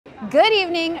Good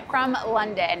evening from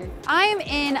London. I'm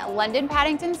in London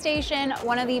Paddington Station,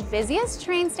 one of the busiest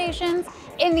train stations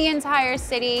in the entire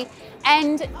city.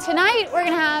 And tonight we're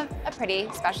gonna have a pretty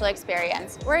special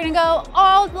experience. We're gonna go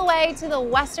all the way to the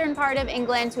western part of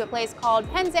England to a place called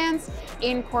Penzance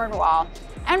in Cornwall.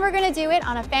 And we're gonna do it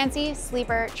on a fancy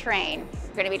sleeper train.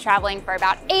 We're gonna be traveling for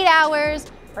about 8 hours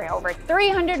for over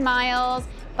 300 miles.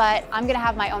 But I'm gonna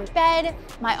have my own bed,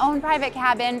 my own private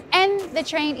cabin, and the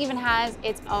train even has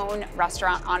its own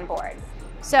restaurant on board.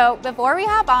 So before we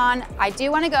hop on, I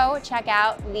do wanna go check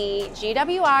out the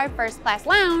GWR First Class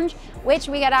Lounge, which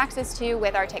we get access to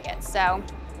with our tickets. So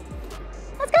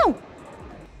let's go.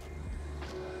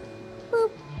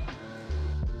 Boop.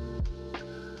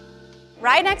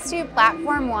 Right next to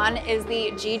platform 1 is the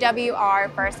GWR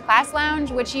First Class Lounge,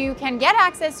 which you can get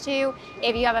access to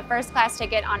if you have a first class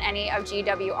ticket on any of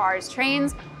GWR's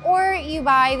trains, or you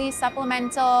buy the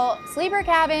supplemental sleeper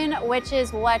cabin, which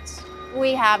is what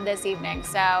we have this evening.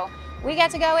 So we get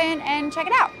to go in and check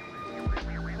it out.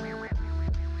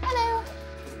 Hello.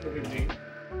 Good evening.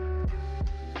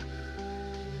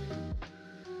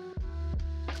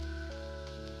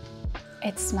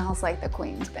 It smells like the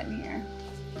Queen's been here.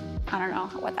 I don't know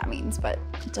what that means, but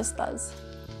it just does.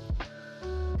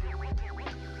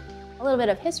 A little bit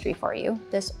of history for you.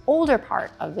 This older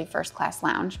part of the First Class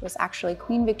Lounge was actually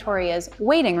Queen Victoria's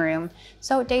waiting room,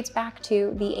 so it dates back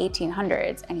to the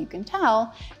 1800s, and you can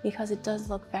tell because it does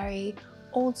look very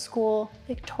old school,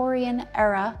 Victorian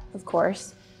era, of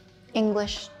course,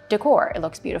 English decor. It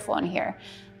looks beautiful in here.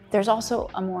 There's also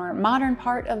a more modern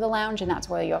part of the lounge, and that's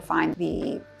where you'll find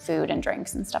the food and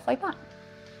drinks and stuff like that.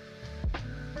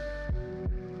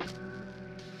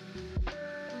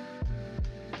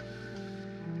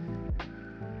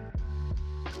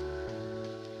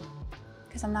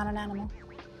 Because I'm not an animal.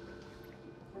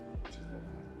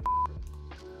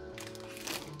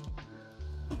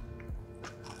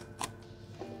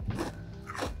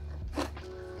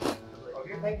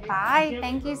 Bye,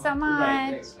 thank you so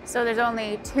much. So there's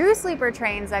only 2 sleeper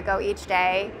trains that go each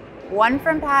day, one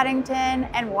from Paddington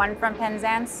and one from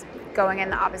Penzance, going in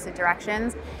the opposite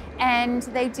directions. And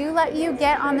they do let you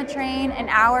get on the train an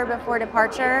hour before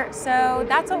departure. So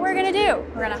that's what we're gonna do.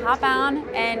 We're gonna hop on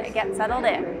and get settled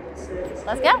in.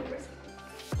 Let's go.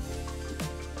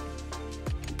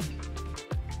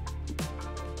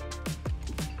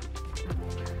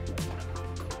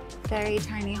 Very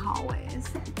tiny hallways.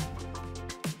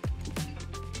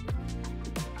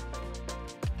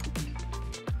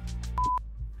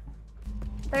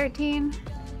 $13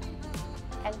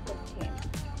 and $15.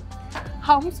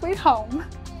 Home sweet home.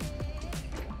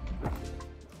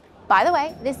 By the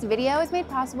way, this video is made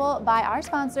possible by our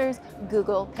sponsors,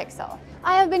 Google Pixel.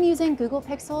 I have been using Google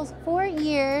Pixels for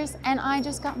years, and I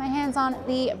just got my hands on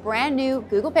the brand new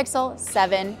Google Pixel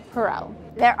 7 Pro.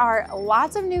 There are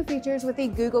lots of new features with the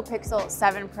Google Pixel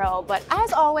 7 Pro, but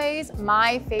as always,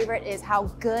 my favorite is how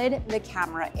good the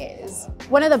camera is.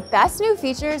 One of the best new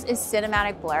features is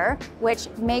cinematic blur, which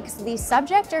makes the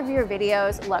subject of your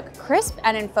videos look crisp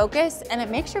and in focus, and it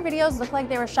makes your videos look like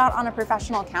they were shot on a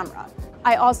professional camera.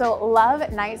 I also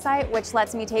love night sight, which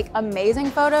lets me take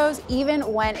amazing photos even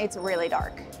when it's really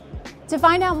dark. To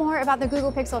find out more about the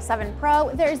Google Pixel 7 Pro,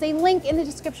 there is a link in the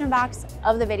description box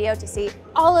of the video to see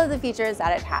all of the features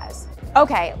that it has.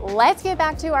 Okay, let's get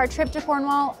back to our trip to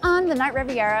Cornwall on the Night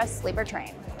Riviera Sleeper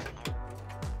Train.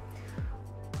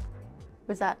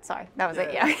 Was that? Sorry, that was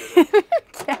it, yeah.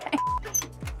 Okay.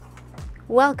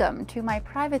 Welcome to my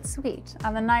private suite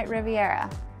on the Night Riviera.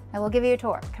 I will give you a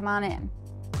tour. Come on in.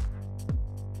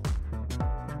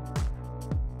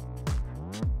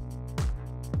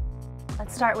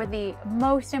 Let's start with the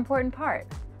most important part.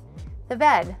 The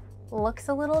bed looks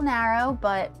a little narrow,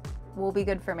 but will be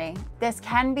good for me. This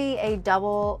can be a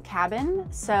double cabin,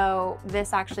 so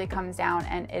this actually comes down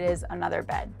and it is another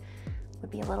bed.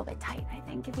 Would be a little bit tight, I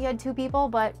think, if you had 2 people,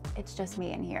 but it's just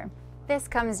me in here. This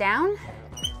comes down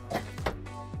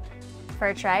for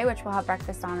a tray, which we'll have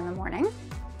breakfast on in the morning.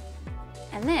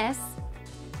 And this,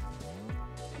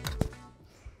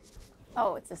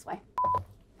 oh, it's this way.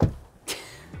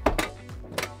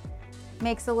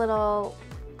 Makes a little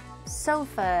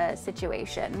sofa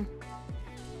situation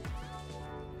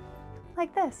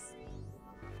like this.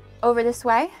 Over this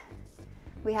way,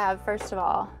 we have, first of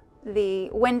all,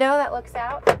 the window that looks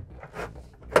out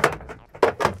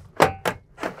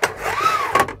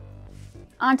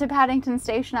onto Paddington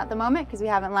Station at the moment because we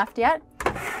haven't left yet,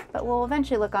 but we'll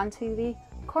eventually look onto the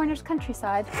Cornish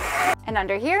countryside. And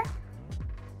under here,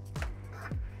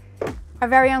 our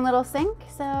very own little sink,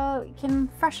 so you can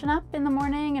freshen up in the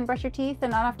morning and brush your teeth and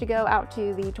not have to go out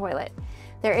to the toilet.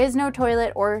 There is no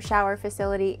toilet or shower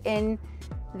facility in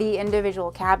the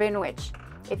individual cabin, which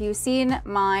if you've seen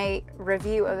my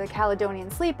review of the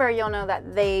Caledonian Sleeper, you'll know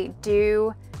that they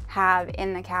do have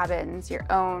in the cabins your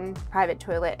own private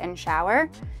toilet and shower.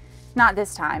 Not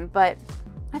this time, but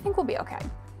I think we'll be okay.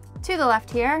 To the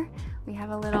left here, we have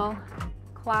a little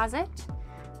closet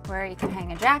where you can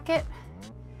hang a jacket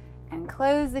and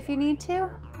clothes if you need to.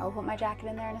 I'll put my jacket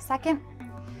in there in a second.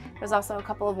 There's also a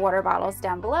couple of water bottles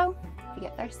down below if you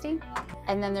get thirsty.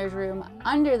 And then there's room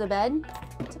under the bed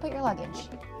to put your luggage.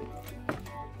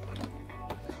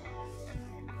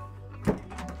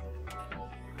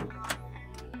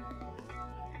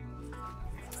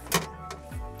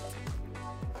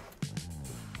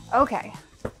 Okay,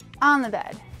 on the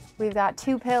bed, we've got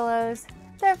 2 pillows.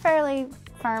 They're fairly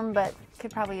firm, but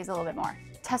could probably use a little bit more.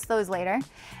 Test those later.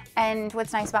 And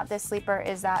what's nice about this sleeper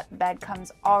is that bed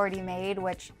comes already made,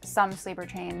 which some sleeper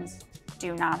trains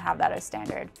do not have that as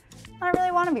standard. I don't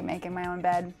really want to be making my own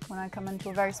bed when I come into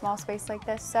a very small space like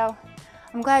this, so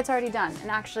I'm glad it's already done. And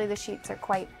actually the sheets are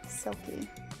quite silky.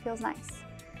 Feels nice.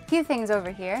 A few things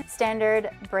over here. Standard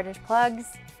British plugs.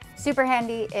 Super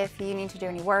handy if you need to do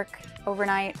any work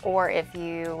overnight or if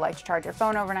you like to charge your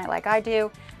phone overnight like I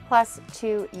do, plus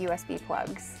 2 USB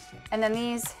plugs. And then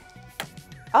these,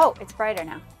 oh, it's brighter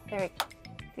now. There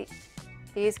we go.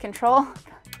 These control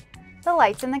the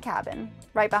lights in the cabin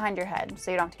right behind your head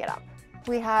so you don't have to get up.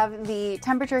 We have the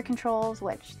temperature controls,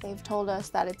 which they've told us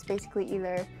that it's basically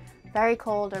either very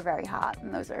cold or very hot,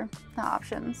 and those are the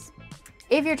options.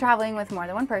 If you're traveling with more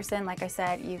than one person, like I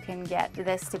said, you can get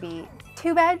this to be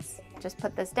 2 beds, just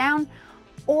put this down.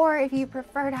 Or if you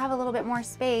prefer to have a little bit more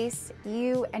space,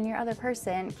 you and your other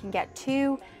person can get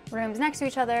 2 rooms next to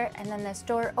each other, and then this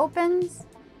door opens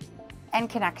and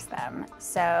connects them.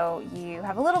 So you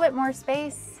have a little bit more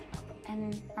space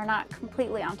and are not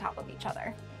completely on top of each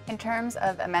other. In terms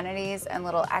of amenities and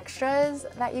little extras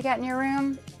that you get in your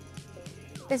room,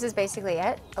 this is basically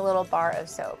it, a little bar of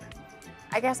soap.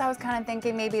 I guess I was kind of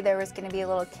thinking maybe there was going to be a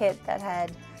little kit that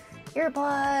had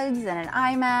earplugs and an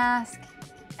eye mask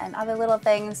and other little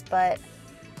things, but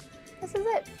this is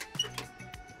it.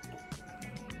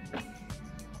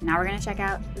 Now we're going to check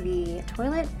out the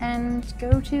toilet and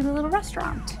go to the little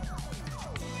restaurant.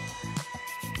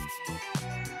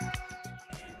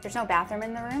 There's no bathroom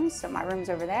in the rooms, so my room's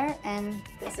over there, and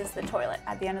this is the toilet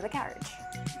at the end of the carriage.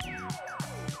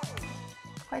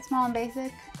 Quite small and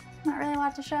basic, not really a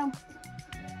lot to show.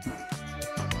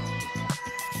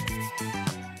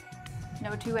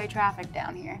 No two-way traffic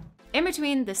down here. In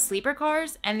between the sleeper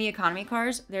cars and the economy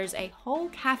cars, there's a whole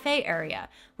cafe area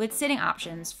with sitting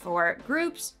options for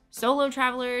groups, solo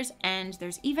travelers, and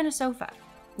there's even a sofa.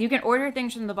 You can order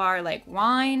things from the bar like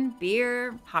wine,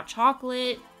 beer, hot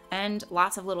chocolate, and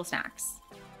lots of little snacks.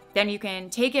 Then you can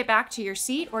take it back to your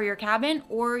seat or your cabin,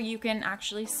 or you can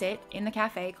actually sit in the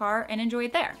cafe car and enjoy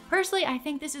it there. Personally, I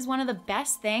think this is one of the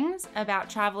best things about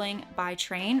traveling by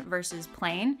train versus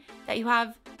plane, that you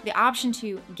have the option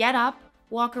to get up,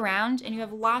 walk around, and you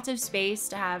have lots of space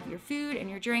to have your food and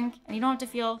your drink, and you don't have to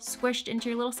feel squished into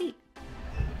your little seat.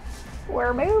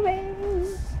 We're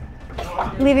moving.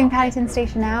 Leaving Paddington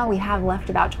Station now. We have left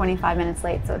about 25 minutes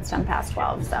late, so it's done past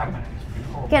 12, so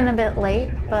getting a bit late,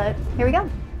 but here we go.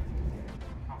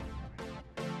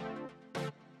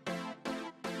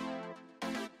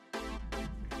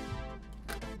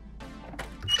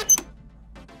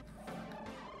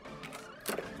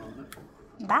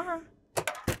 Bye.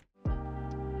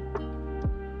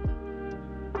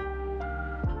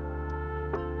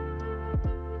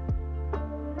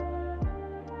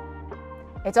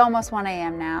 It's almost 1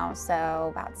 a.m. now,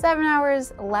 so about 7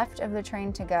 hours left of the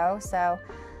train to go. So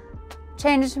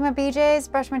change into my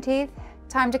BJs, brush my teeth,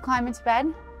 time to climb into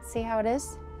bed, see how it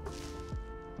is.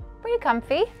 Pretty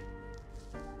comfy.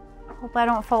 Hope I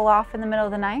don't fall off in the middle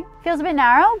of the night. Feels a bit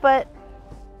narrow, but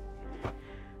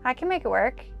I can make it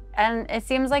work. And it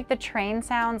seems like the train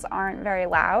sounds aren't very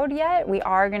loud yet. We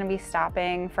are gonna be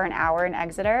stopping for an hour in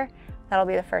Exeter. That'll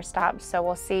be the first stop, so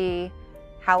we'll see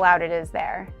how loud it is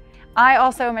there. I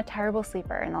also am a terrible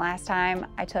sleeper, and the last time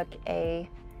I took a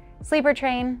sleeper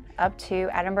train up to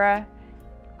Edinburgh,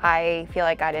 I feel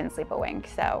like I didn't sleep a wink.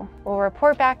 So we'll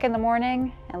report back in the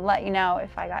morning and let you know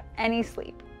if I got any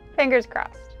sleep. Fingers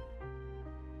crossed.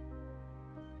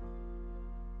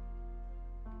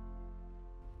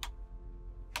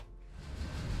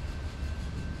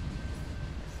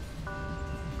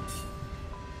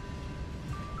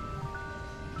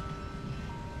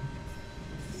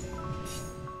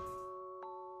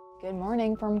 Good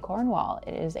morning from Cornwall.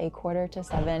 It is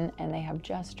 6:45 and they have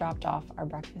just dropped off our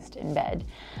breakfast in bed.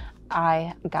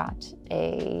 I got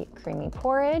a creamy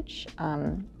porridge.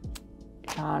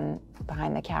 John,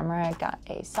 behind the camera, got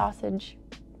a sausage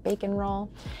bacon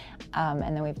roll.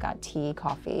 And then we've got tea,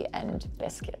 coffee, and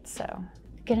biscuits. So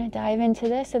gonna dive into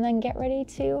this and then get ready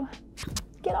to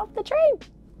get off the train.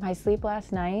 My sleep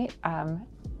last night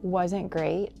wasn't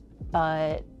great,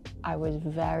 but I was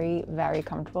very, very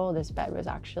comfortable. This bed was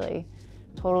actually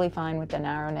totally fine with the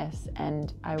narrowness,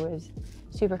 and I was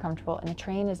super comfortable, and the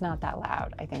train is not that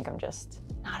loud. I think I'm just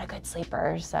not a good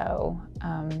sleeper. So,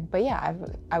 but yeah,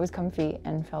 I was comfy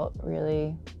and felt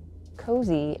really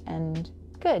cozy and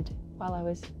good while I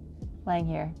was laying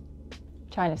here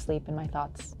trying to sleep and my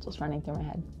thoughts just running through my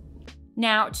head.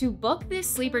 Now, to book this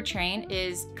sleeper train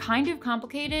is kind of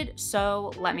complicated,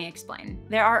 so let me explain.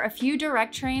 There are a few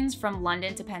direct trains from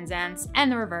London to Penzance and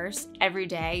the reverse every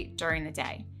day during the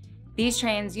day. These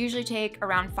trains usually take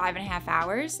around 5.5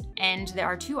 hours, and there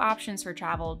are 2 options for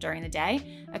travel during the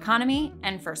day, economy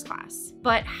and first class.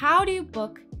 But how do you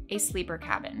book a sleeper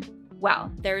cabin?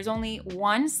 Well, there is only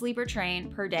 1 sleeper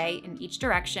train per day in each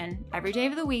direction every day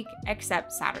of the week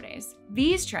except Saturdays.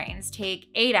 These trains take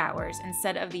 8 hours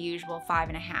instead of the usual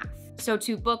 5.5. So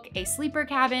to book a sleeper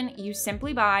cabin, you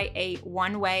simply buy a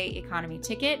one-way economy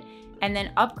ticket and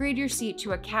then upgrade your seat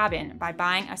to a cabin by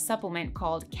buying a supplement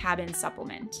called Cabin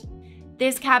Supplement.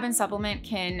 This cabin supplement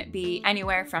can be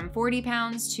anywhere from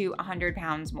 £40 to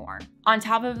 £100 more, on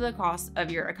top of the cost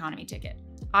of your economy ticket.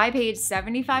 I paid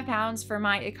 £75 for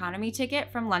my economy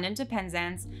ticket from London to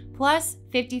Penzance, plus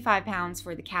 £55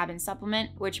 for the cabin supplement,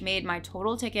 which made my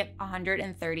total ticket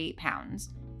 £130.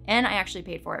 And I actually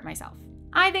paid for it myself.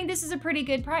 I think this is a pretty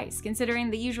good price, considering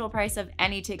the usual price of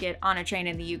any ticket on a train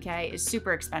in the UK is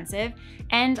super expensive,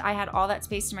 and I had all that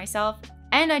space to myself,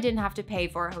 and I didn't have to pay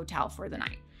for a hotel for the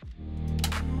night.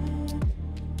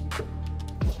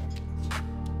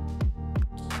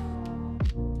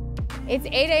 It's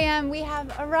 8 a.m. We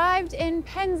have arrived in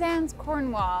Penzance,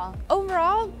 Cornwall.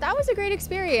 Overall, that was a great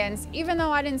experience. Even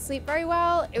though I didn't sleep very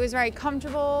well, it was very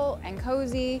comfortable and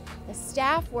cozy. The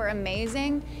staff were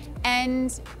amazing,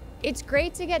 and it's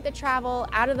great to get the travel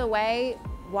out of the way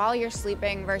while you're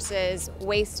sleeping versus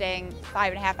wasting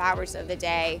 5.5 hours of the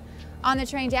day on the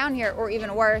train down here, or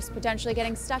even worse, potentially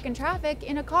getting stuck in traffic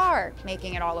in a car,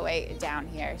 making it all the way down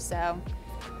here. So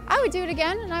I would do it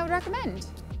again, and I would recommend.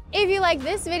 If you like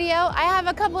this video, I have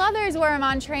a couple others where I'm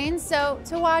on trains, so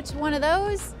to watch one of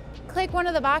those, click one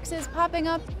of the boxes popping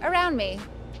up around me.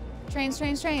 Trains,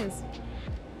 trains, trains.